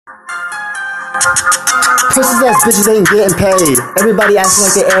Precious ass bitches ain't getting paid. Everybody acting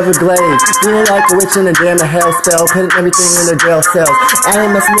like they Everglades. Feeling like a witch in a damn hell spell. Putting everything in their jail cells. I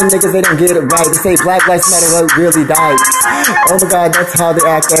ain't messing with niggas, they don't get it right. They say Black Lives Matter, what really died. Oh my god, that's how they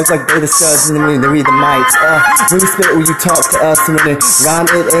act. Acts like they the studs and then they read the mics. When you spit, when you talk to us, and when they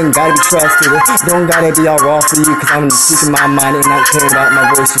rhyme, it ain't gotta be trusted. It don't gotta be all raw for you, cause I'm speaking my mind and not caring about my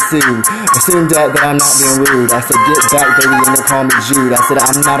voice to soothe. Assume that I'm not being rude. I said, get back, baby, and they call me Jude. I said,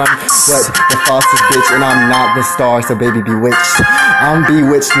 I'm not the fastest bitch, and I'm not the star, so baby, bewitched. I'm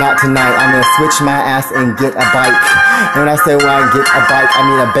bewitched, not tonight. I'm gonna switch my ass and get a bike. And when I say when I get a bike, I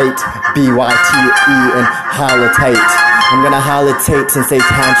mean a bait. B-Y-T-E and holitate. I'm gonna holitate and say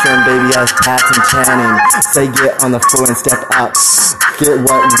tantrum, baby, as Tatum Channing. Say get on the floor and step up. Get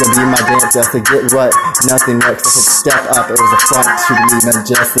what? You gonna be my dancer. So get what? Nothing works. I said step up. It was a front to me,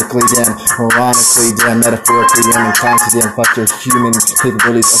 majestically, damn, ironically, damn, metaphorically, damn, inclined to damn, fuck your human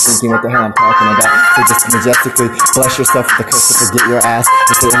capabilities of thinking what the hell I'm talking about. So just majestically bless yourself with the curse to forget your ass.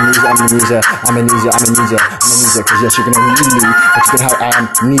 And say amnesia, cause yes, you're gonna need me, but you're gonna have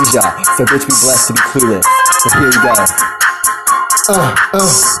amnesia. So bitch, be blessed to be clueless. So here we go.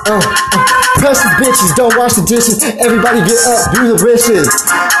 Precious bitches, don't wash the dishes. Everybody get up, do the wishes.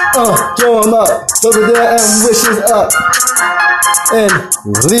 Throw them up, throw the damn wishes up, and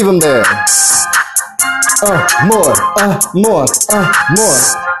leave them there. More.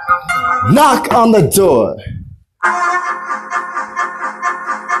 Knock on the door.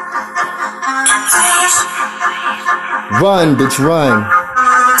 Run, bitch, run.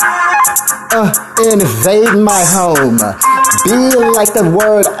 Invade my home. Be like the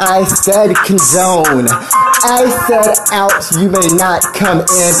word I said, condone. I said out, you may not come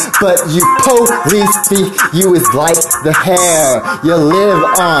in, but you police speak, you is like the hair you live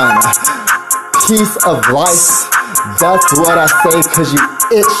on. Piece of life, that's what I say, cause you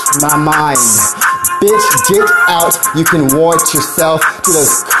itch my mind. Bitch, get out, you can warrant yourself to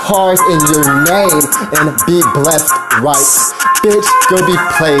those cars in your name and be blessed, right? Bitch, go be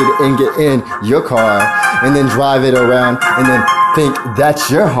played and get in your car and then drive it around and then think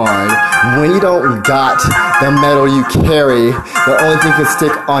that's your hard. When you don't got the metal you carry, the only thing you can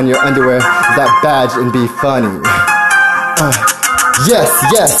stick on your underwear is that badge and be funny. Yes,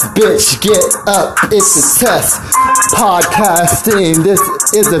 bitch, get up, it's a test. Podcasting, this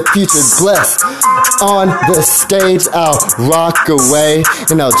is a future blessed. On the stage, I'll rock away,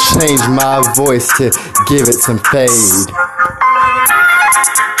 and I'll change my voice to give it some fade.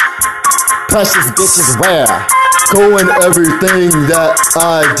 Precious bitches, where? Going everything that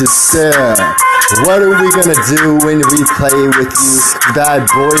I desire. What are we gonna do when we play with you? Bad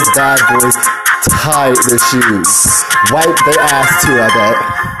boys, tie their shoes. Wipe their ass too, I bet.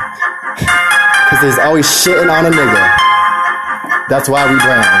 Cause there's always shitting on a nigga. That's why we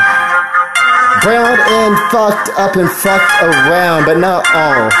brown. Brown and fucked up and fucked around, but not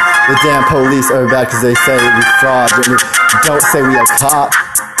all the damn police are bad cause they say we fraud, but we don't say we a cop.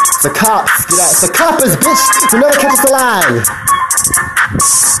 The cops, get out. The coppers, bitch! You never catch us alive!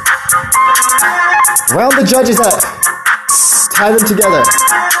 Round the judges up. Tie them together.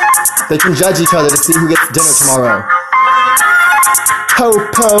 They can judge each other to see who gets dinner tomorrow. Po,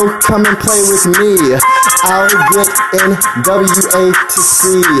 come and play with me. I'll get in WA to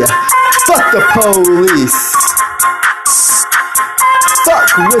see. Fuck the police. Fuck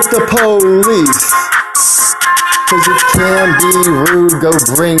with the police. Cause you can be rude, go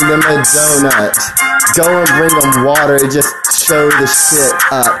bring them a donut. Go and bring them water, just show the shit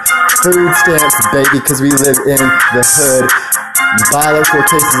up. Food stamps, baby, cause we live in the hood. Buy those 4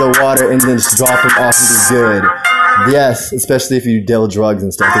 cases of water and then just drop them off and be good. Yes, especially if you deal drugs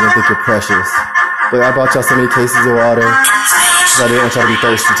and stuff, they don't think you're precious. But I brought y'all so many cases of water, because I didn't want y'all to be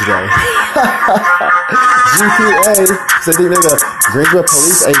thirsty today. GPA, so I think they're the Greensboro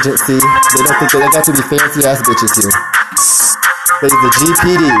Police Agency. They don't think they got to be fancy ass bitches here. They're the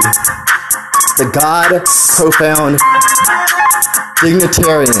GPD, the God profound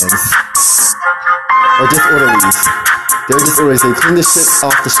dignitarians, or disorderlies. They're disorderlies. They clean the shit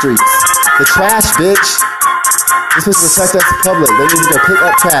off the streets. The trash, bitch. They're supposed to protect us public. They need to go pick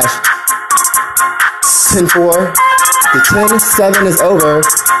up trash. 10-4. The 10-7 is over.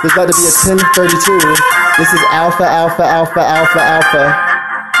 There's about to be a 10-32. This is Alpha.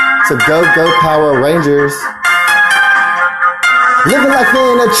 So go Power Rangers. Living like me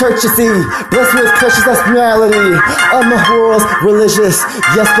in a church, you see. Blessed with precious hospitality. My morals religious.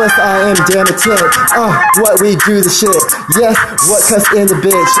 Yes, blessed I am, damn it, what we do the shit. Yes, what cuss in the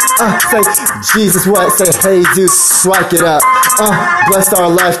bitch. Say Jesus what? Say hey Zeus, strike it up. Bless our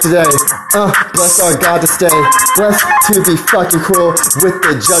life today. Bless our God to stay. Blessed to be fucking cruel. With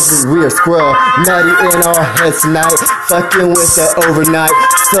the judgment we are squirrel. Maddie in our heads tonight. Fucking with the overnight.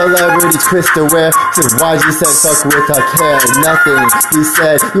 Celebrity twister wear. Cause YG said fuck with our care. Nothing he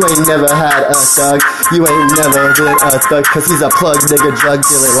said. You ain't never had a thug. You ain't never been a thug. Cause he's a plug nigga drug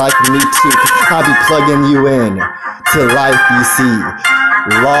dealer like me too. I'll be plugging you in to life you see.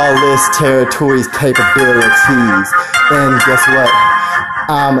 Lawless territories, capabilities. And guess what?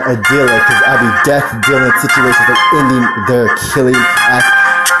 I'm a dealer, cause I be death dealing situations like ending their killing ass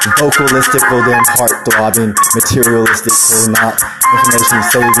vocalistical, damn heart throbbing, materialistic, so not information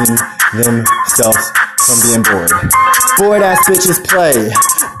saving themselves from being bored. Bored ass bitches play.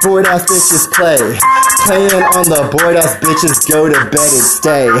 Bored ass bitches play. Playing on the bored ass bitches, go to bed and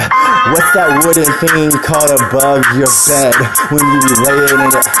stay. What's that wooden thing called above your bed? When you be laying in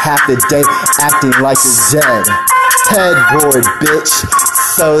it half the day, acting like you're dead. Headboard, bitch.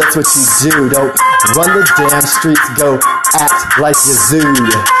 So that's what you do. Don't run the damn streets, go act like you're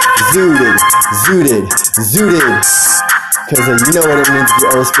zooted. Zooted. Zooted. Zooted. Cause you know what it means to be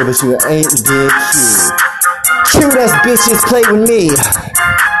old school, but you ain't being cute. Cute ass bitches play with me.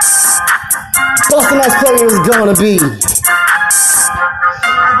 Boss ass players gonna be.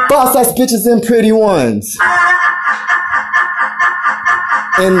 Boss ass bitches and pretty ones.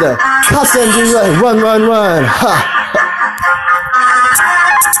 In the cops and do run, run, run. Ha.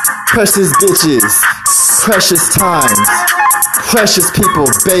 Precious bitches, precious times, precious people,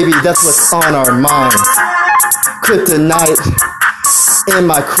 baby, that's what's on our minds. Kryptonite in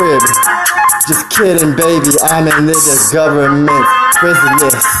my crib, just kidding, baby, I'm in the government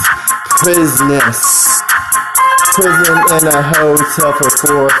prisoners. Prison in a hotel for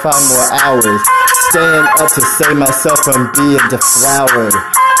 4 or 5 more hours, staying up to save myself from being deflowered.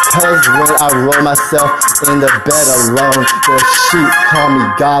 Cause when I roll myself in the bed alone, the sheep call me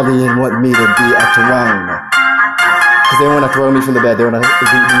godly and want me to be a throne. Cause they want to throw me from the bed, they want me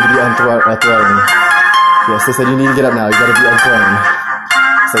to be unthrown. Yes, they said you need to get up now, you gotta be unthrown.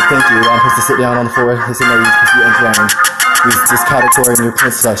 So thank you, I'm supposed to sit down on the floor, they said no, you're supposed to be unthrowned. You just category in your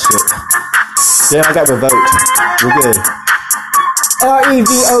princess shit. Damn, I got revoked. We're good.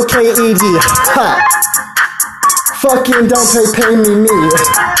 REVOKED. Ha! Fucking don't pay me.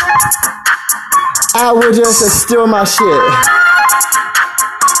 I would just steal my shit.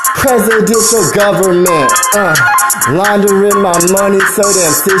 Presidential government. Laundering my money so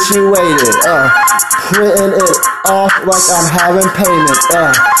damn situated. Printing it off like I'm having payments.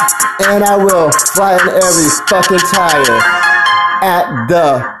 And I will flatten every fucking tire at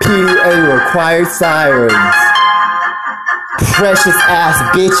the PDA required sirens. Precious ass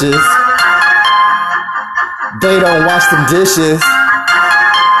bitches. They don't wash them dishes.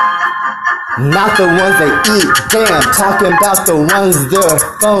 Not the ones they eat. Damn, talking about the ones their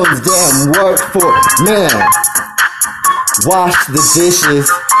phones damn work for. Man, wash the dishes.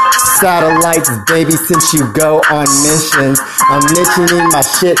 Satellites, baby, since you go on missions. I'm mentioning my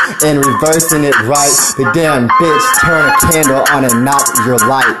shit and reversing it right. The damn bitch, turn a candle on and not your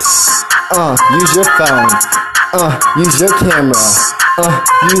light. Use your phone. Use your camera.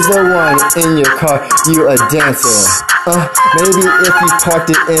 Use the one in your car. You a dancer. Maybe if you parked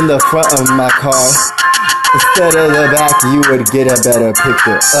it in the front of my car instead of the back, you would get a better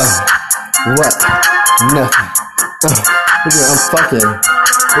picture. What? Nothing.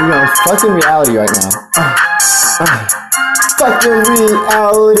 I'm fucking reality right now. Fucking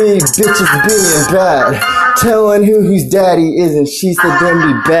reality, bitches being bad. Telling whose daddy isn't, she said them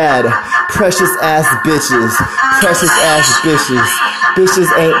be bad. Precious ass bitches. Precious ass bitches. Bitches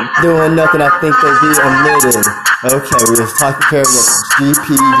ain't doing nothing, I think they be omitted. Okay, we're just taking care of the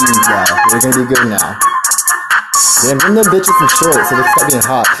GPDs now. We're gonna be good now. Damn, bring them bitches some shorts so they stop being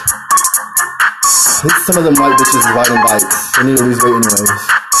hot. I think some of them white bitches is riding bikes. They need to lose weight anyways.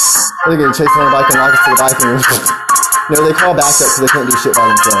 They're gonna chase on a bike and lock us to the bike and no, they call back up so they can't do shit by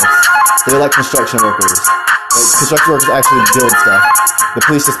themselves. They're like construction workers. Like, construction workers actually build stuff. The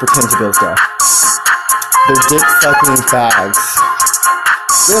police just pretend to build stuff. They're dick-sucking fags.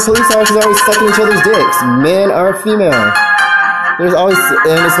 Yeah, police officers are always sucking each other's dicks. Men or female. There's always,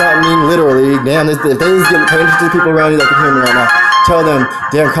 and it's not mean literally. Damn, if they just get paying attention to the people around you that can hear me right now, tell them,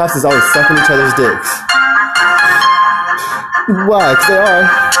 damn, cops is always sucking each other's dicks. Why? 'Cause they are.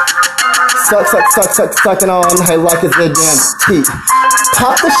 Sucking on, hey, like it's their damn teeth.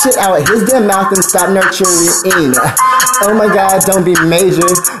 Pop the shit out of his damn mouth and stop nurturing. Oh my God, don't be major.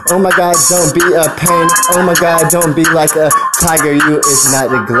 Oh my God, don't be a pain. Oh my God, don't be like a tiger. You is not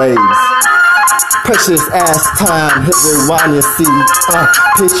the glaze. Precious ass time, hit rewind, you see.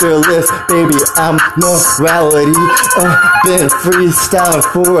 Picture list, baby, I'm morality. Been freestyle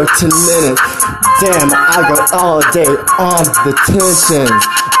for 10 minutes. Damn, I go all day on the tensions.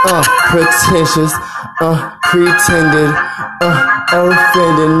 Pretentious, pretended,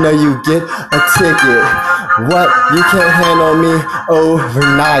 offended. No, you get a ticket. What? You can't handle me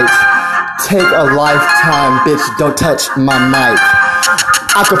overnight. Take a lifetime, bitch, don't touch my mic.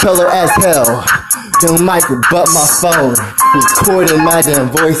 Acapella as hell. Don't mic but my phone. Recording my damn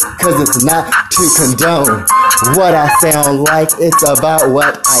voice, cause it's not to condone what I sound like, it's about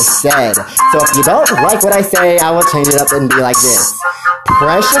what I said. So if you don't like what I say, I will change it up and be like this.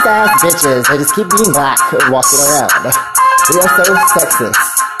 Precious ass bitches, they just keep being black walking around. We are so sexist.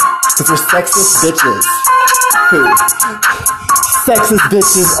 Cause we're sexist bitches. Who? Sexist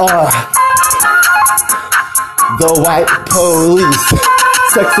bitches are the white police.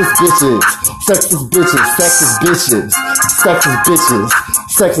 Sexist bitches, sexist bitches, sexist bitches, sexist bitches,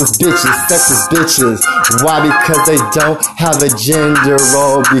 sexist bitches, sexist bitches. Why? Because they don't have a gender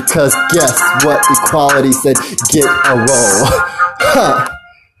role. Because guess what? Equality said, get a role. Huh.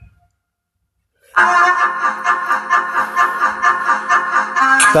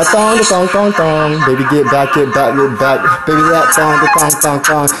 That thong, baby, get back, baby, that thong,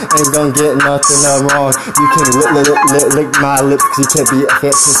 ain't gonna get nothing wrong. You can lick my lips, cause you can't be a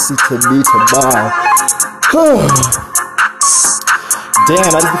fantasy to me tomorrow.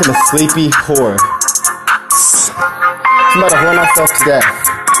 Damn, I just become a sleepy whore. I'm about to whore myself to death,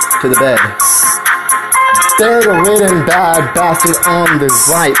 to the bed. Bedridden bad bastard on the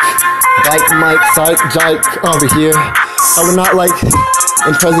right. Bike, Mike, psych, jike, over here. I would not like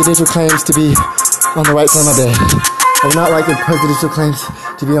in presidential claims to be on the right side of my bed. I would not like in presidential claims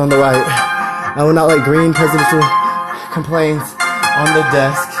to be on the right. I would not like green presidential complaints on the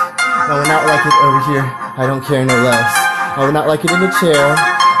desk. I would not like it over here. I don't care no less. I would not like it in the chair.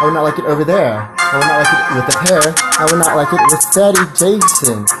 I would not like it over there. I would not like it with the pair. I would not like it with Sadie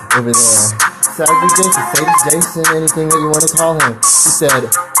Jason over there. Sadie Jason, Sadie Jason, anything that you want to call him. He said,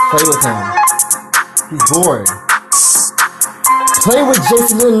 play with him. He's bored. Play with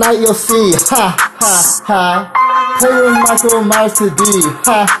Jason tonight, you'll see. Ha, ha, ha. Play with Michael Myers to be.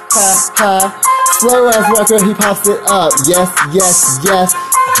 Ha, ha, ha. Slow as record, he pops it up. Yes, yes, yes.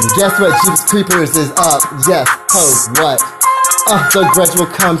 And guess what? Jeep's Creepers is up. Yes, ho, what? The Grudge will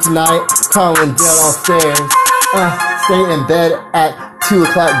come tonight. Crawling down all stairs. Stay in bed at 2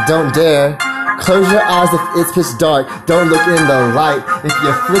 o'clock, don't dare. Close your eyes if it's pitch dark. Don't look in the light. If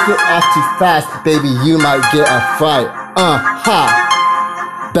you flick it off too fast, baby, you might get a fright. Ha.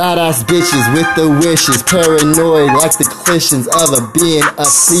 Badass bitches with the wishes. Paranoid like the cliches of being a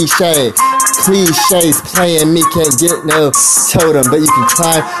cliche. Cliches playing me can't get no totem, but you can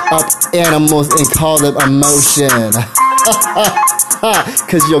climb up animals and call them emotion.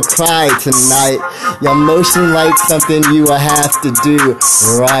 Cause you'll cry tonight. Your emotion like something you will have to do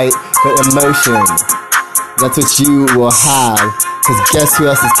right. But emotion, that's what you will have. Cause guess who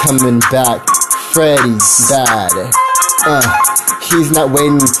else is coming back? Freddy's bad. He's not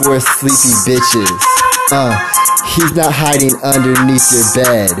waiting for sleepy bitches. He's not hiding underneath your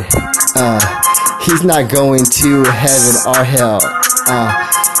bed. He's not going to heaven or hell.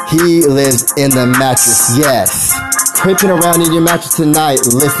 He lives in the mattress, yes. Creeping around in your mattress tonight,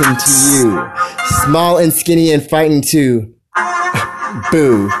 listen to you. Small and skinny and frightened too.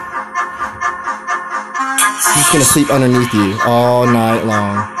 Boo. He's gonna sleep underneath you all night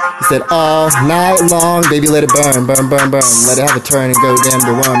long. He said all night long, baby, let it burn, burn, burn, burn. Let it have a turn and go down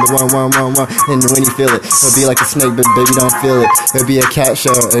the one. And when you feel it, it'll be like a snake, but baby, don't feel it. It'll be a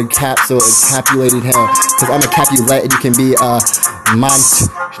capsule, a capulated hell. Cause I'm a Capulet and you can be a Montuette,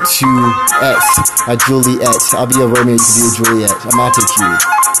 a Juliet. I'll be a Romeo, you can be a Juliet. A Montague.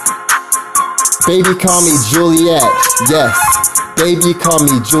 Baby, call me Juliet. Yes, baby, call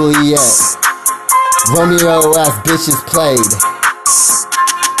me Juliet. Romeo ass bitches played.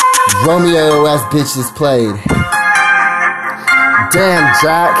 Romeo ass bitches played. Damn,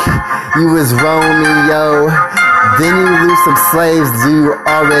 Jack, you was Romeo. Then you lose some slaves you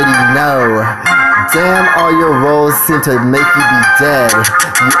already know. Damn, all your roles seem to make you be dead.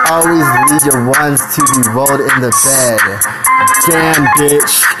 You always leave your ones to be rolled in the bed. Damn,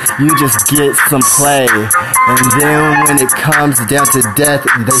 bitch, you just get some play. And then when it comes down to death,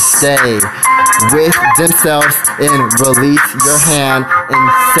 they stay with themselves and release your hand and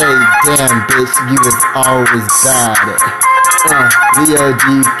say, damn, bitch, you was always bad. Leo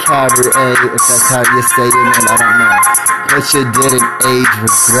DiCaprio, if that's how you say your name, I don't know. But you didn't age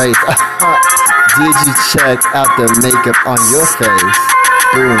with grace. Did you check out the makeup on your face?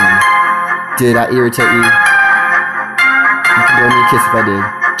 Boom. Did I irritate you? You can blow me a kiss if I did.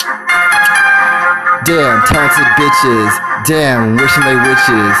 Damn, talented bitches. Damn, wishing they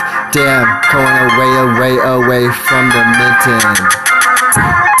witches. Damn, going away from the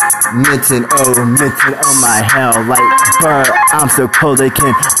Minton, oh my hell, like bird, I'm so cold they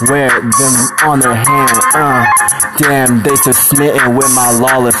can wear them on their hand, damn, they so smitten with my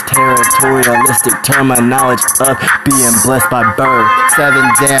lawless, territorialistic terminology of being blessed by birth. 7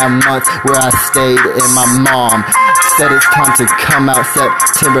 damn months where I stayed in my mom, said it's time to come out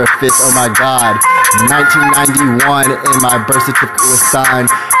September 5th, oh my god, 1991, and my birth certificate was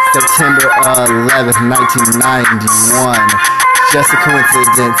signed September 11th, 1991. Just a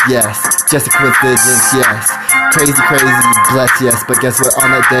coincidence, yes. Just a coincidence, yes. Crazy, blessed, yes. But guess what? On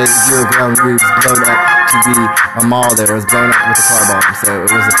that day, Zero Ground Root was blown up to be a mall there. It was blown up with a car bomb. So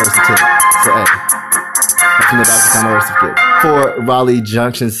it was the first attempt. So, hey. That's when the doctor found my birth certificate. For Raleigh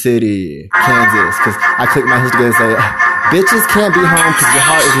Junction City, Kansas. Because I clicked my history and say, bitches can't be home because your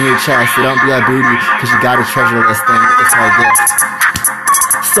heart is in your chest. So don't be a booty because you gotta treasure this thing. It's all this.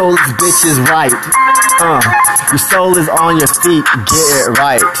 Soulless bitches right. Your soul is on your feet, get it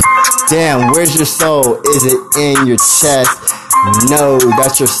right. Damn, where's your soul? Is it in your chest? No,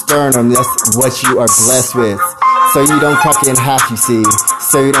 that's your sternum, that's what you are blessed with. So you don't cut it in half, you see.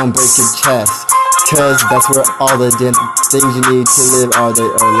 So you don't break your chest. Cause that's where all the things you need to live are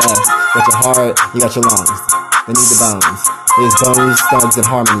left. You got your heart, you got your lungs. They need the bones. There's bones, thugs, and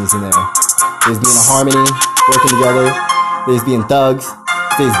harmonies in there. There's being a harmony, working together. There's being thugs.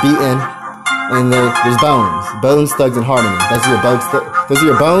 There's beating. And there's bones. Bones, thugs, and harmony. Those are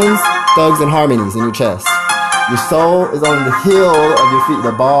your bones, thugs, and harmonies in your chest. Your soul is on the heel of your feet.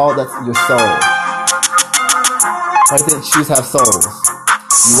 The ball, that's your soul. I think shoes have souls.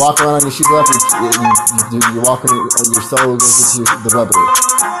 You walk around on your shoes left, you walk on your soul goes into the rubber.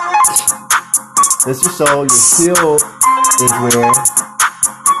 That's your soul. Your heel is where?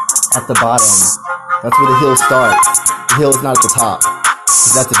 At the bottom. That's where the heel starts. The heel is not at the top.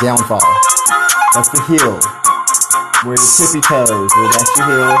 Because that's a downfall. That's the heel, where your tippy toes, where that's your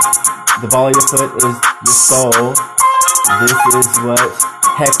heel. The ball of your foot is your soul. This is what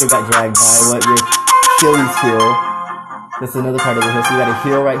Hector got dragged by, what your Achilles heel. That's another part of the heel. So you got a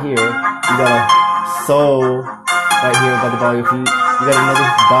heel right here. You got a soul right here by the ball of your feet. You got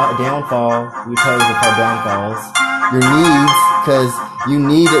another downfall. Your toes are called downfalls. Your knees, because you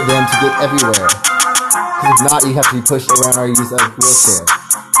need them to get everywhere. Because if not, you have to be pushed around or use a wheelchair.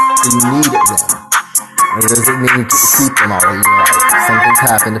 So you need them. It doesn't mean to keep them all in your life. Something's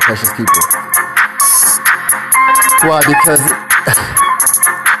happened to precious people. Why? Because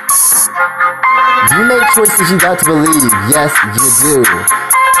you make choices you got to believe. Yes, you do.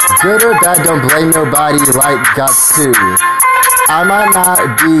 Good or bad, don't blame nobody like God too. I might not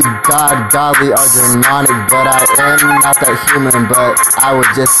be godly, or demonic, but I am not that human, but I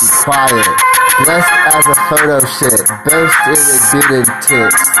would just be quiet. Blessed as a photo shit, best is a good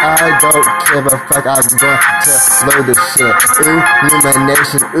tip. I don't give a fuck, I'm going to load the shit.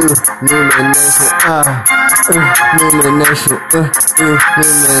 Illumination,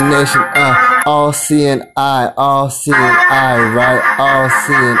 illumination, all seeing eye, right? All seeing eye, right?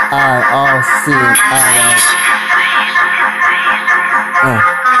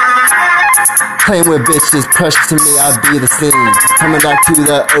 Playing with bitches, precious to me, I be the scene. Coming back to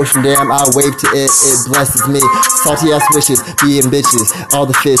the ocean, damn, I wave to it, it blesses me. Salty ass wishes, being bitches, all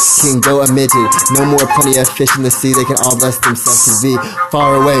the fish can go omitted. No more plenty of fish in the sea, they can all bless themselves to be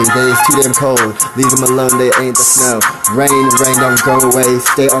far away. They is too damn cold, leave them alone, they ain't the snow. Rain, don't go away,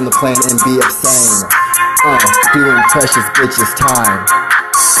 stay on the plane and be obscene. Doing precious bitches time.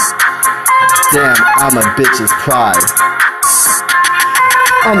 Damn, I'm a bitch's pride.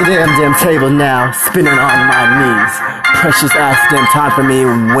 On the damn table now, spinning on my knees. Precious ass damn time for me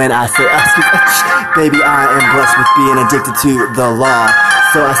when I say, baby, I am blessed with being addicted to the law.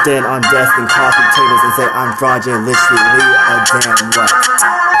 So I stand on desks and coffee tables and say I'm fraudulently a damn what?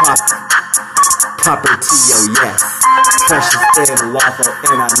 Property, yo, yes. Precious and lawful,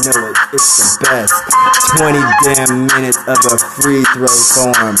 and I know it, it's the best. 20 damn minutes of a free throw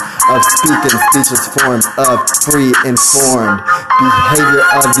form of speaking speechless forms of free informed behavior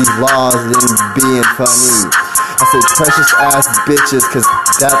of these laws and being funny. I say precious ass bitches cause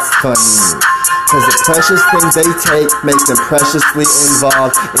that's funny. Cause the precious things they take make them preciously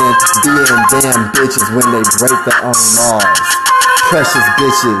involved in being damn bitches when they break their own laws. Precious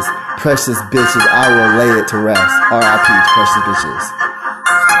bitches, Precious bitches, I will lay it to rest. R.I.P. precious bitches.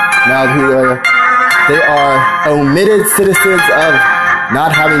 Now they are omitted citizens of not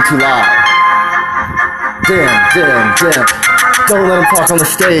having to lie. Damn. Don't let him talk on the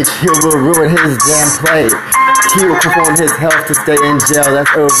stage. He will ruin his damn play. He will perform his health to stay in jail. That's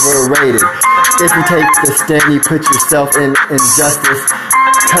overrated. If you take the stand, you put yourself in injustice.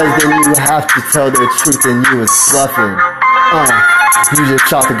 Cause then you have to tell the truth and you was bluffing. You just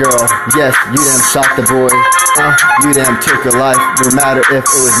shot the girl. Yes, you damn shot the boy. You damn took a life. No matter if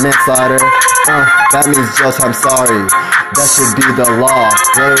it was manslaughter. That means just I'm sorry. That should be the law,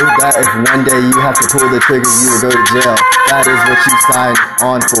 bro. That if one day you have to pull the trigger, you will go to jail. That is what you signed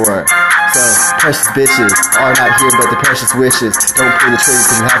on for. So, precious bitches are not here but the precious wishes. Don't pull the trigger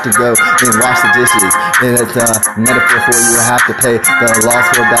because you have to go and wash the dishes. And it's a metaphor for you have to pay the laws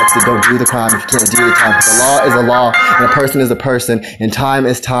for that, so don't do the crime if you can't do the time. The law is a law, and a person is a person, and time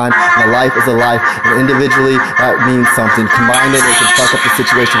is time, and a life is a life. And individually, that means something. Combined it can fuck up the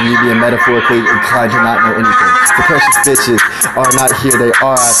situation, you being metaphorically inclined to not know anything. The precious bitches are not here, they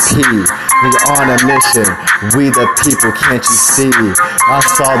R.I.P. We're on a mission. We the people, can't you see? I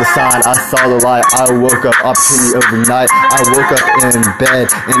saw the sign, I saw the light. I woke up opportunity overnight. I woke up in bed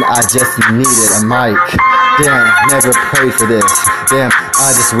and I just needed a mic. Damn, never prayed for this. Damn,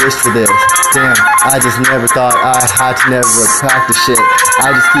 I just wished for this. Damn, I just never thought I had to never practice shit. I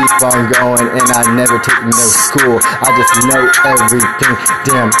just keep on going and I never take no school. I just know everything.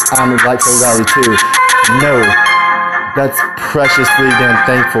 Damn, I'm like so Valley too. No, that's preciously damn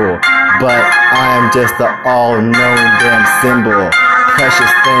thankful. But I am just the all-knowing damn symbol.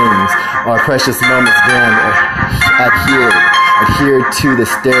 Precious things are precious moments, damn, adhere to the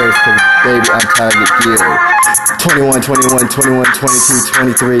stairs, cause baby, I'm tired of gear. 21, 21, 21, 22,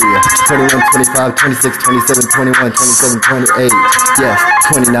 23, 21, 25, 26, 27, 21, 27, 28, yes,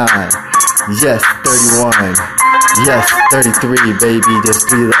 29, yes, 31, yes, 33, baby, just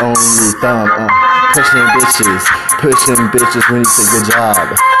be the only thumb, pushing bitches when you say good job,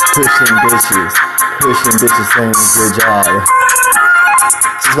 pushing bitches saying good job.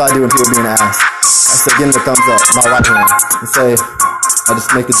 This is what I do when people being an ass. I say, give them the thumbs up, my right hand, and say, I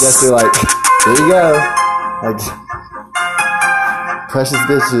just make the gesture like, there you go. Like, precious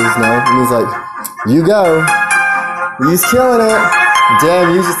bitches, no? It means like, you go. You's killing it.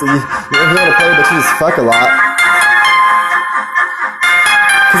 Damn, you're here to play, but you just fuck a lot.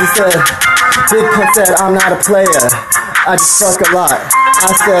 Cause he said, Big Pun said, I'm not a player. I just fuck a lot.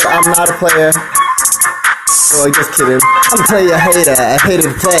 I said, I'm not a player. Oh, just kidding. I'm a player hater, I hate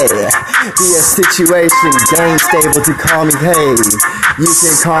to play. Be a situation, game stable to call me hey. You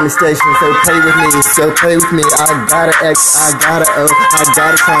can call me station, so play with me, I got an X, I got an O, I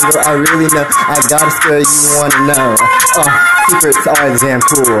got a combo, I really know, I got a skill you wanna know. Secrets are damn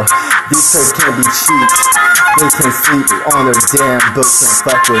cool. These folks can't be cheap. They can sleep on their damn books and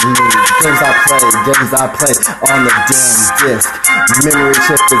fuck with me. Games I play on the damn disc. Memory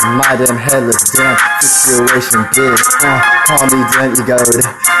chip is my damn headless damn situation bitch. Call me damn egoed.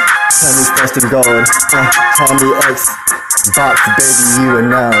 Tell me first and gold. Call me X box, baby, you would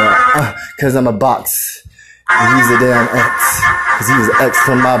know. Cause I'm a box. Use a damn X. Cause use an X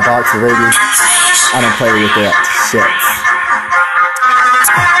from my box, baby. I don't play with that shit.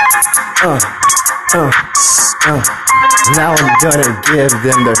 Now I'm gonna give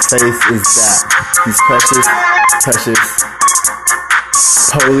them their face is that. These precious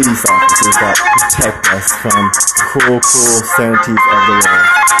police officers that protect us from cruel sanities of the world.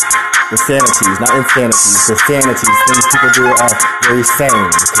 The sanities, not insanities, the sanities, things people do are very sane,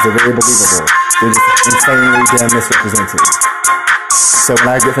 because they're very believable. They're just insanely damn misrepresented. So when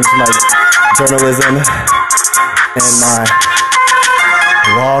I get into my journalism and my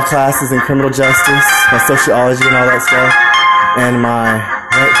law classes and criminal justice, my sociology and all that stuff, and my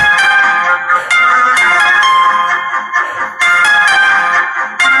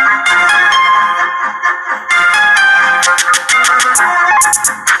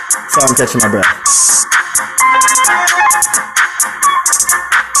sorry, I'm catching my breath.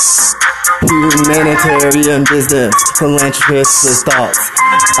 Humanitarian business, philanthropist thoughts.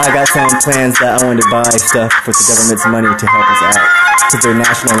 I got some plans that I wanted to buy stuff with the government's money to help us out. Because they're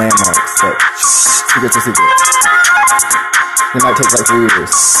national landmarks, but secrets are secrets. It might take like 3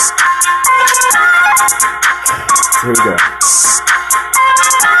 years. So here we go.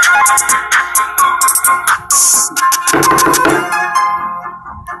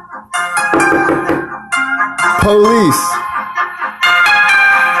 Police!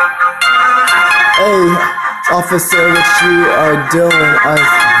 Hey, officer, what you are doing is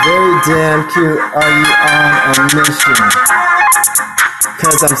very damn cute. Are you on a mission?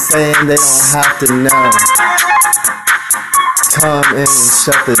 Cause I'm saying they don't have to know. Come in and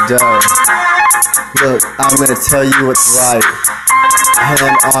shut the door. Look, I'm gonna tell you what's right. Hand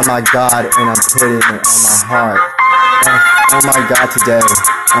on my God and I'm putting it on my heart. Oh my God, today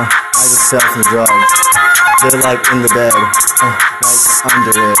I just felt some drugs. They're like in the bed, like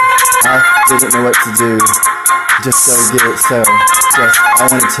under it. I didn't know what to do. Just go get it, so I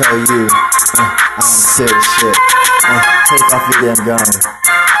wanna tell you, I'm serious shit. Take off your damn gun,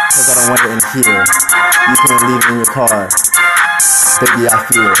 cause I don't want it in here. You can leave it in your car. Baby, I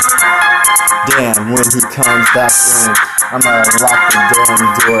feel it. Damn, when he comes back in, I'm gonna lock the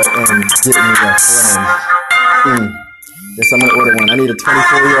damn door and get me a friend. Yes, I'm gonna order one. I need a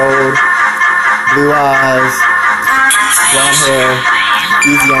 24-year-old, blue eyes, blonde hair,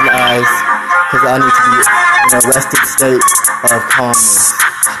 easy on the eyes, cause I need to be in a rested state of calmness.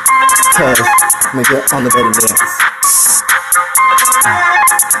 Cause I'm gonna get on the bed and dance.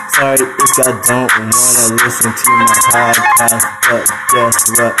 Sorry if y'all don't wanna listen to my podcast, but guess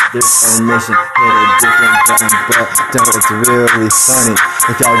what? This omission hit a different button, but it's really funny.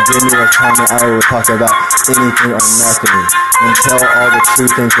 If y'all give me a comment, I will talk about anything or nothing and tell all the true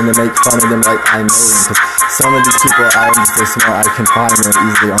things and to make fun of them like I know them. Cause some of these people I'm just so smart I can find them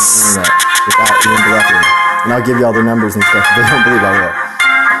easily on the internet without even bluffing. And I'll give y'all the numbers and stuff if they don't believe I will.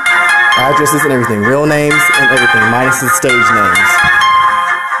 Addresses and everything, real names and everything, minus the stage names.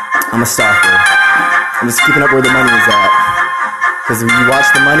 I'm a stalker. I'm just keeping up where the money is at. Because if you watch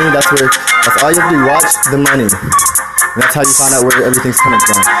the money, that's all you have to do. Watch the money. And that's how you find out where everything's coming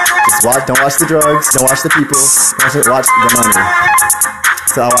from. Just don't watch the drugs, don't watch the people, watch the money.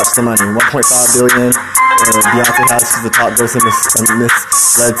 So I watch the money. 1.5 billion. Beyonce has, she's the top grossing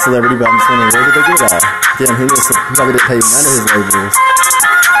misled celebrity, but I'm just wondering, where did they get it all? Damn, he probably didn't pay none of his labels.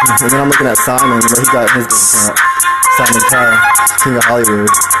 And then I'm looking at Simon, he got his business account. Simon Cowell, King of Hollywood.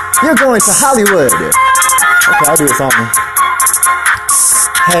 You're going to Hollywood! Okay, I'll do a song.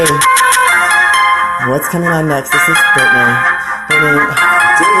 Hey, what's coming on next? This is Brittany.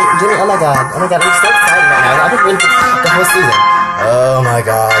 Jimmy, oh my god, I'm so excited right now. I've been waiting the whole season. Oh my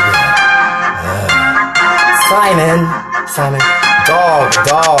god. Simon. Dog,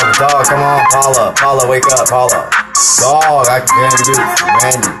 come on, Paula, wake up, Paula. Dog, I can't do it.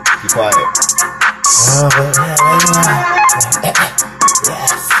 Randy, be quiet.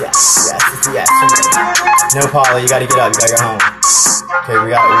 Yes. No, Paula, you gotta get up. You gotta go home. Okay, we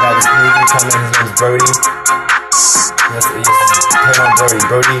got this movie coming. His name's Brody. Yes,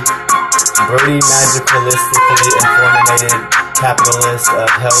 Brody, magicalistically informated capitalist of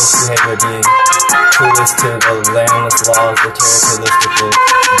hellish behavior, being clueless to the landless laws of territorial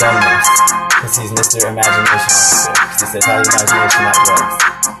dumbness. Because he's Mr. Imagination Officer. Because he says, how do imagination, not drugs.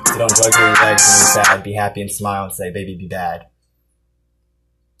 So don't drug your legs when you're sad. Be happy and smile and say, baby, be bad.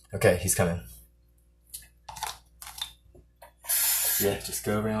 Okay, he's coming. Yeah, just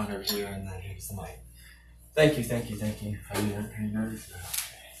go around over here and then here's the mic. Thank you. Are you nervous?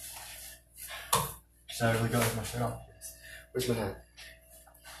 Okay. Should I really go with my shirt off? Where's my hat?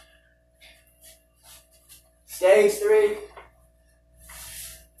 Stage 3.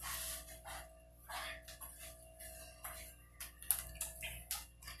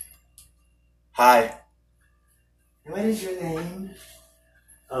 Hi. What is your name?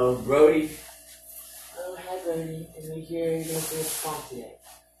 Oh, Brody. Oh, hi, Brody. And we hear you're going to sing a song today.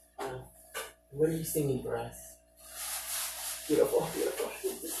 What are you singing for us? Beautiful. This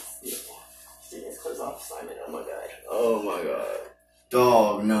is beautiful. Taking his clothes off, Simon. Oh my god.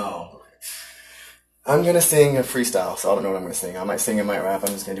 Dog, no. I'm going to sing a freestyle, so I don't know what I'm going to sing. I might sing, I might rap. I'm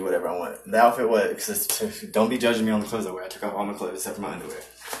just going to do whatever I want. The outfit, don't be judging me on the clothes I wear. I took off all my clothes except for my underwear.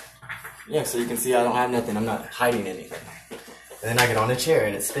 Yeah, so you can see I don't have nothing. I'm not hiding anything. And then I get on a chair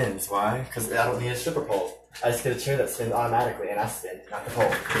and it spins. Why? Because I don't need a stripper pole. I just get a chair that spins automatically and I spin, not the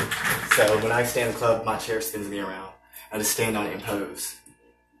pole. So when I stand in the club, my chair spins me around. I just stand on it and pose.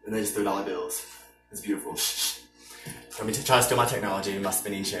 And they just throw $1 bills. It's beautiful. Let me try to steal my technology, my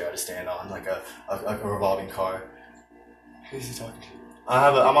spinning chair I just stand on, like a revolving car. Who's he talking to?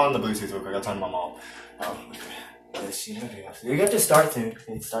 I'm on the Bluetooth real quick. I'll turn my mom. Oh, okay. Does she know? You have to start soon. You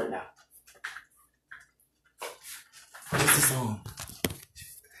can start now. What's the song?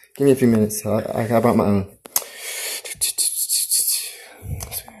 Give me a few minutes. I brought my own.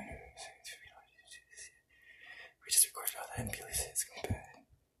 We just recorded all that and Billy said it's going bad.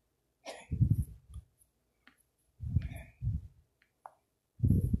 Okay.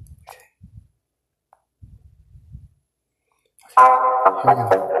 Here we go.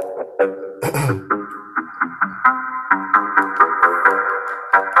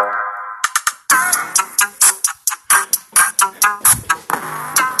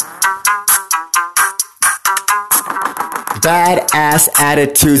 Badass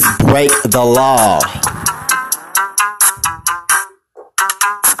attitudes break the law.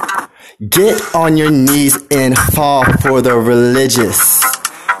 Get on your knees and fall for the religious.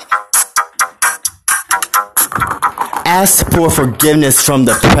 Ask for forgiveness from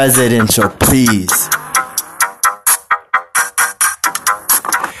the presidential, please.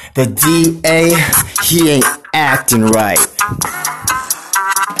 The DA, he ain't acting right.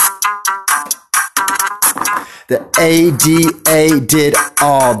 The ADA did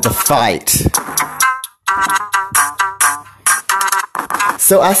all the fight.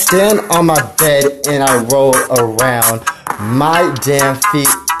 So I stand on my bed and I roll around my damn feet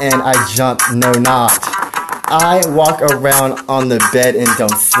and I jump, no not. I walk around on the bed and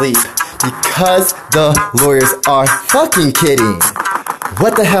don't sleep because the lawyers are fucking kidding.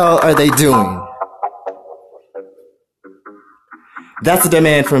 What the hell are they doing? That's a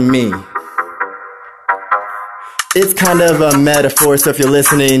demand from me. It's kind of a metaphor, so if you're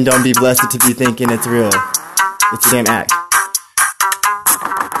listening, don't be blessed to be thinking it's real. It's a damn act.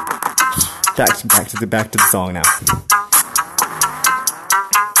 Back to the song now.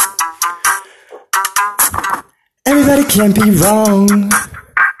 Everybody can't be wrong.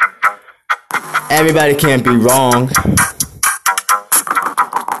 Everybody can't be wrong.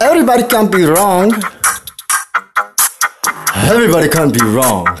 Everybody can't be wrong. Everybody can't be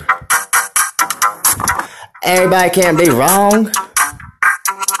wrong. Everybody can't be wrong.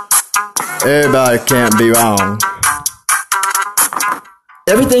 Everybody can't be wrong.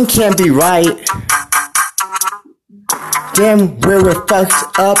 Everything can't be right. Damn, we're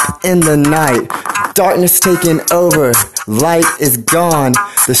fucked up in the night. Darkness taking over. Light is gone.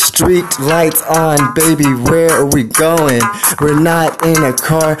 The street lights on. Baby, where are we going? We're not in a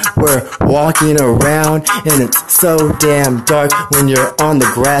car. We're walking around. And it's so damn dark when you're on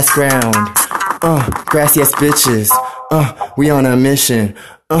the grass ground. Grassy ass bitches. We on a mission.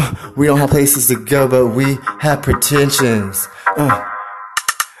 We don't have places to go, but we have pretensions.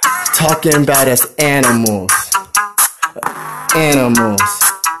 Talking about us animals. Animals.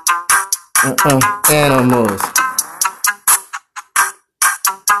 Animals.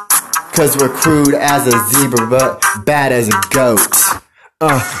 Cause we're crude as a zebra, but bad as a goat.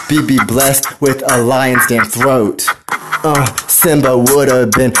 Be blessed with a lion's damn throat. Simba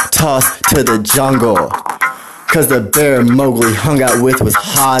would've been tossed to the jungle. Cause the bear Mowgli hung out with was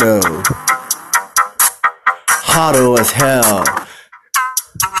Hotto. Hotto as hell.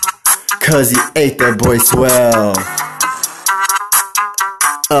 Cause he ate that boy swell.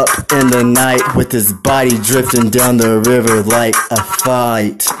 Up in the night with his body drifting down the river like a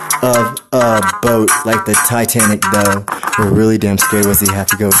fight of a boat. Like the Titanic though. We're really damn scared. What's he have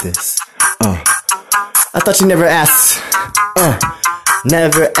to go with this? I thought you never asked.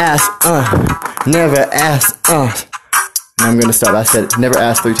 Never asked. Never asked. And I'm gonna stop. I said never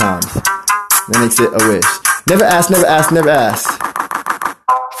asked 3 times. That makes it a wish. Never asked, never asked, never asked.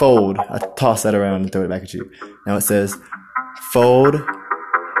 Fold. I toss that around and throw it back at you. Now it says, fold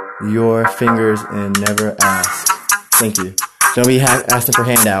your fingers and never ask. Thank you. Don't be asking for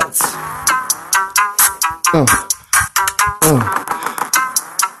handouts.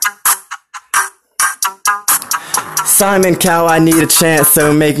 Simon Cowell, I need a chance,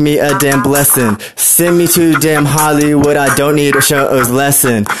 so make me a damn blessing. Send me to damn Hollywood, I don't need a show's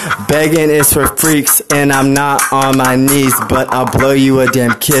lesson. Begging is for freaks, and I'm not on my knees, but I'll blow you a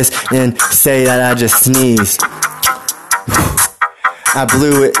damn kiss and say that I just sneezed. I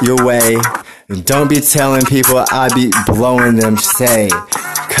blew it your way. Don't be telling people I be blowing them, say.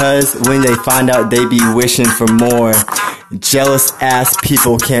 Cause when they find out, they be wishing for more. Jealous ass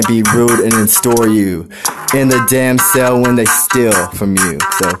people can't be rude and extort you in the damn cell when they steal from you.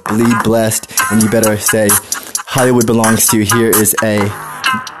 So bleed blessed, and you better say Hollywood belongs to you. Here is a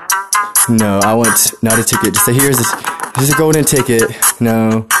no. I want not a ticket. Just say here's a golden ticket.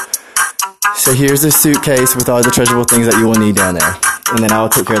 No. So here's a suitcase with all the treasurable things that you will need down there, and then I'll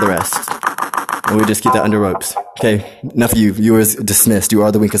take care of the rest. And we just keep that under ropes. Okay, enough of you. Viewers dismissed. You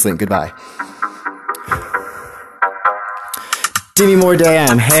are the weakest link. Goodbye. Demi Moore,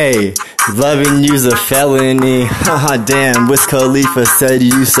 damn, hey, loving you's a felony. Haha, damn, Wiz Khalifa said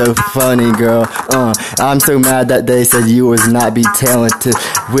you so funny, girl. I'm so mad that they said you was not be talented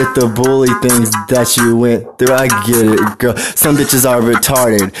with the bully things that you went through. I get it, girl. Some bitches are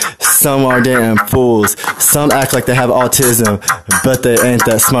retarded. Some are damn fools. Some act like they have autism, but they ain't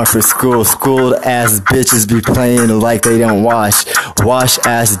that smart for school. Schooled ass bitches be playing like they don't wash. Wash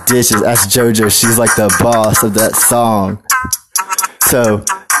ass dishes. Ask JoJo, she's like the boss of that song. So,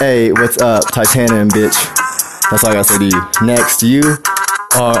 hey, what's up, Titanic, bitch? That's all I gotta say to you. Next, you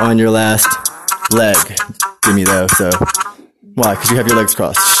are on your last leg. Give me though, so Why? Because you have your legs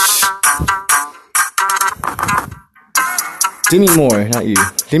crossed. Demi Moore, not you.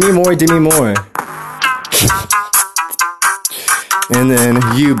 Demi Moore, Demi Moore. And then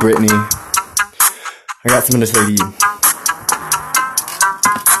you, Brittany. I got something to say to you.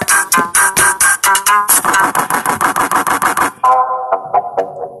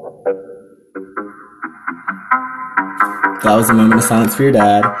 That was a moment of silence for your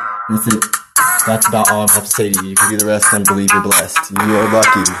dad. That's it. That's about all I have to say to you. You can do the rest and believe you're blessed. You are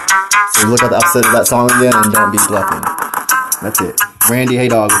lucky. So look at the opposite of that song again and don't be bluffing. That's it. Randy, hey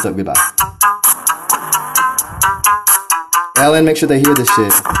dog, what's up? Goodbye. Ellen, make sure they hear this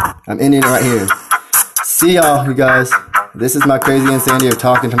shit. I'm ending it right here. See y'all, you guys. This is my crazy insanity of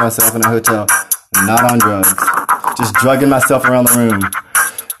talking to myself in a hotel. I'm not on drugs. Just drugging myself around the room.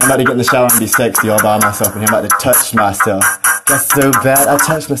 I'm about to get in the shower and be sexy all by myself, and I'm about to touch myself. That's so bad, I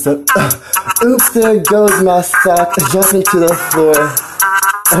touched myself. Oops, there goes my sock, jumping to the floor.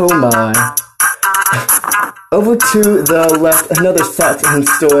 Oh my. Over to the left, another sock in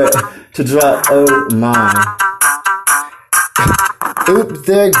store to drop. Oh my. Oops,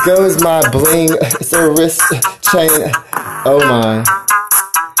 there goes my bling. It's a wrist chain. Oh my.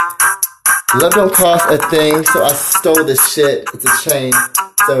 Love don't cost a thing, so I stole this shit. It's a chain.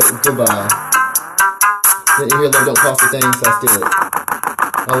 So, goodbye. Didn't you hear love don't cost a thing, so I steal it.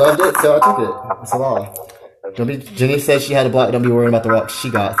 I loved it, so I took it. It's a law. Don't be, Jenny said she had a block, don't be worried about the rocks she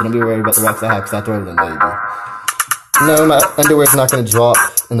got, so don't be worried about the rocks I have, because I throw them, baby. No, my underwear's not gonna drop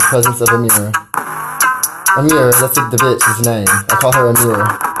in the presence of a mirror. Amir, that's the bitch's name. I call her Amir.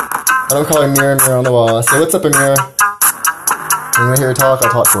 I don't call her Mirror, Mirror on the wall. I say, what's up, Amir? When you hear her talk,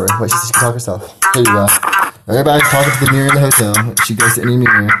 I'll talk for her. Wait, she says she can talk herself. Here you go. Everybody's talking to the mirror in the hotel. She goes to any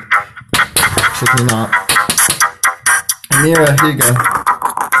mirror. Shook me not. Amira, here you go.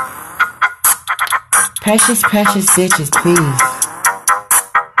 Precious, precious bitches, please.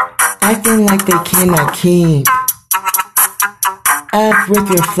 Acting like they cannot keep up with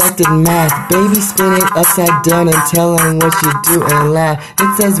reflected math. Baby spinning upside down and telling what you do and laugh.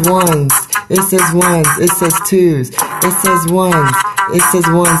 It says ones, it says ones, it says twos, it says ones, it says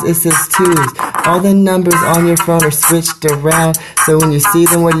ones, it says twos. All the numbers on your phone are switched around, so when you see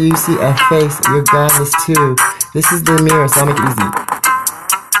them, what do you see? A face. You're godless too. This is the mirror, so I'll make it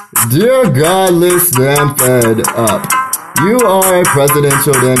easy. Dear godless damn fed up. You are a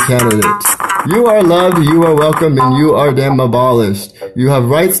presidential damn candidate. You are loved, you are welcome, and you are damn abolished. You have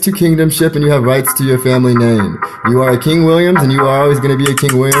rights to kingdomship and you have rights to your family name. You are a King Williams and you are always going to be a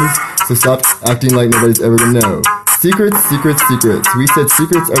King Williams, so stop acting like nobody's ever going to know. Secrets, secrets, secrets. We said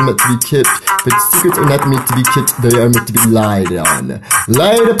secrets are meant to be kept, but secrets are not meant to be kept, they are meant to be lied on.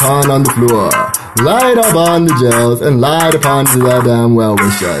 Lied upon on the floor. Lied upon the jails, and lied upon to the damn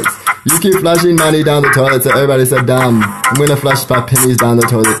well-wishers. You keep flushing money down the toilet, so everybody said, damn, I'm gonna flush my pennies down the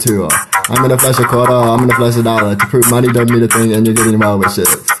toilet too. I'm gonna flush a quarter, I'm gonna flush a dollar to prove money don't mean a thing and you're getting well-wishes.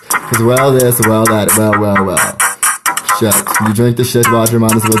 Cause well this, well that, well, well, well. Shit, you drink the shit water,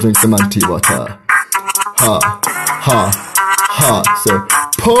 might as well drink the monkey water. Ha, ha, ha. So,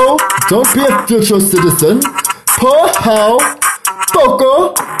 po, don't be a future citizen. Po, how,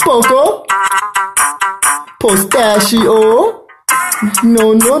 poco, poco, pistachio.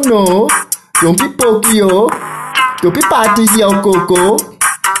 No, no, no. Don't be pokio. Don't be patty yo coco.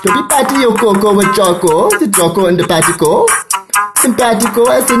 Don't be patty yo coco with choco. The choco and the patico. Simpatico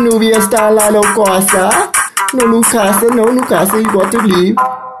as the Nubia style la loquasa. No Lucasa, no Lucasa, you got to leave.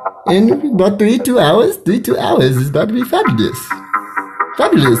 In about 2 hours. 2 hours is about to be fabulous.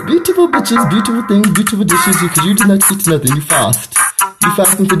 Fabulous. Beautiful bitches, beautiful things, beautiful dishes. Because you did not eat nothing, you fast. You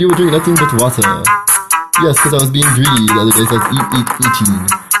fast and said you would drink nothing but water. Yes, because I was being greedy the other day, so I was eating.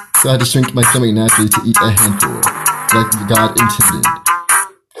 So I had to shrink my stomach naturally to eat a handful, like God intended.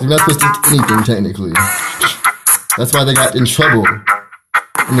 You're not supposed to eat anything, technically. That's why they got in trouble.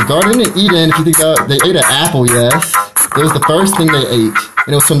 In the Garden of Eden, if you think about it, they ate an apple, yes. It was the first thing they ate, and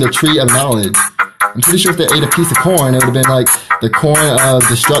it was from the tree of knowledge. I'm pretty sure if they ate a piece of corn, it would have been like the corn of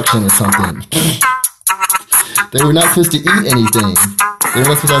destruction or something. They were not supposed to eat anything. They were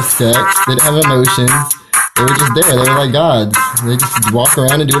not supposed to have sex. They didn't have emotions. They were just there. They were like gods. They just walk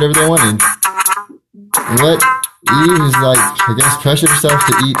around and do whatever they wanted. And what Eve was like, I guess, pressured herself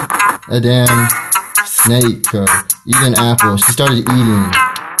to eat a damn snake or eat an apple. She started eating,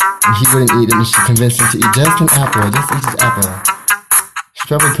 and he wouldn't eat it, and she convinced him to eat just an apple. Just eat his apple. She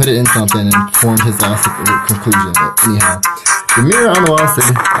probably put it in something and formed his last conclusion. But anyhow, the mirror on the wall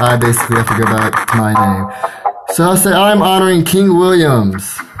said, I basically have to go back to my name. So I'll say I'm honoring King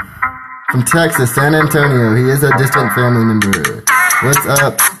Williams from Texas, San Antonio. He is a distant family member. What's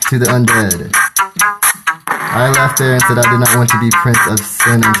up to the undead? I left there and said I did not want to be Prince of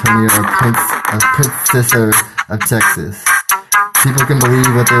San Antonio or Princess of Texas. People can believe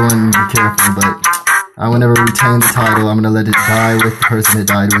what they want and be careful, but I will never retain the title. I'm going to let it die with the person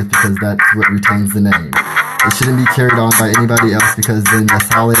it died with, because that's what retains the name. It shouldn't be carried on by anybody else, because then the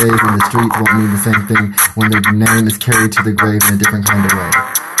holidays and the streets won't mean the same thing when the name is carried to the grave in a different kind of way.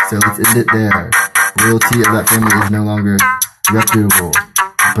 So let's end it there. Royalty of that family is no longer reputable,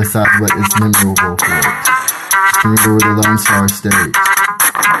 besides what is memorable for it. Remember where the Lone Star State.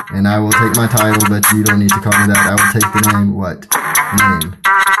 And I will take my title, but you don't need to call me that. I will take the name, what? Name.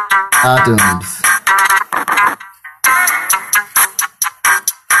 Atoms.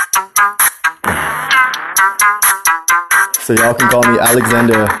 So y'all can call me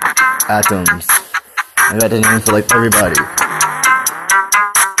Alexander Atoms. I got the name for like everybody.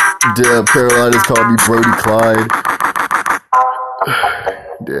 Damn, Carolinas called me Brody Clyde.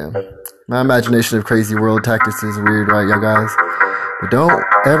 Damn. My imagination of crazy world tactics is weird, right, y'all guys? But don't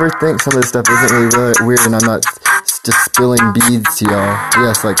ever think some of this stuff isn't really weird and I'm not just spilling beads to y'all.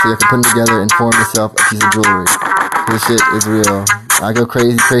 Yes, like, so you can put them together and form yourself a piece of jewelry. This shit is real. I go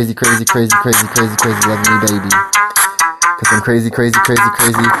crazy, crazy, crazy, crazy, crazy, crazy, crazy, loving me, baby. Cause I'm crazy, crazy, crazy,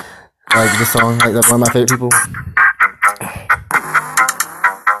 crazy. Like this song, like that's one of my favorite people.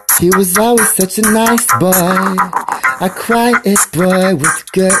 He was always such a nice boy, a quiet boy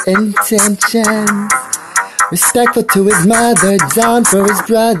with good intentions. Respectful to his mother, down for his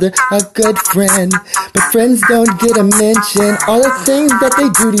brother, a good friend. But friends don't get a mention. All the things that they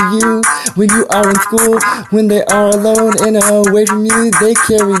do to you when you are in school, when they are alone and away from you, they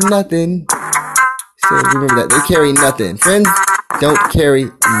carry nothing. So remember that, they carry nothing. Friends don't carry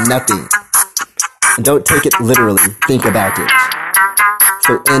nothing. And don't take it literally, think about it.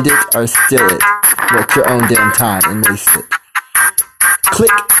 So end it or steal it. Work your own damn time and waste it.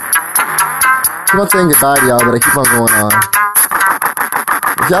 Click. I keep on saying goodbye to y'all, but I keep on going on.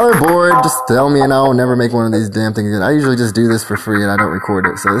 If y'all are bored, just tell me and I'll never make one of these damn things again. I usually just do this for free and I don't record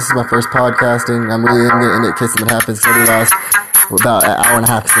it. So this is my first podcasting. I'm really going to end it in case something happens. So last about an hour and a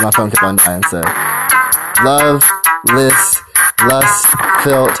half because my phone kept on dying. So love,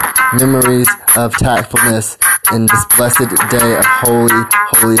 lust-filled memories of tactfulness in this blessed day of holy,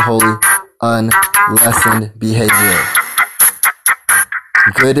 holy, holy, unlessened behavior.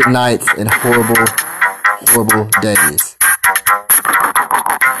 Good nights and horrible, horrible days.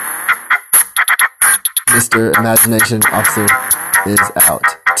 Mr. Imagination Officer is out.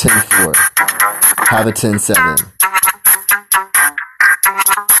 10-4. Have a 10-7.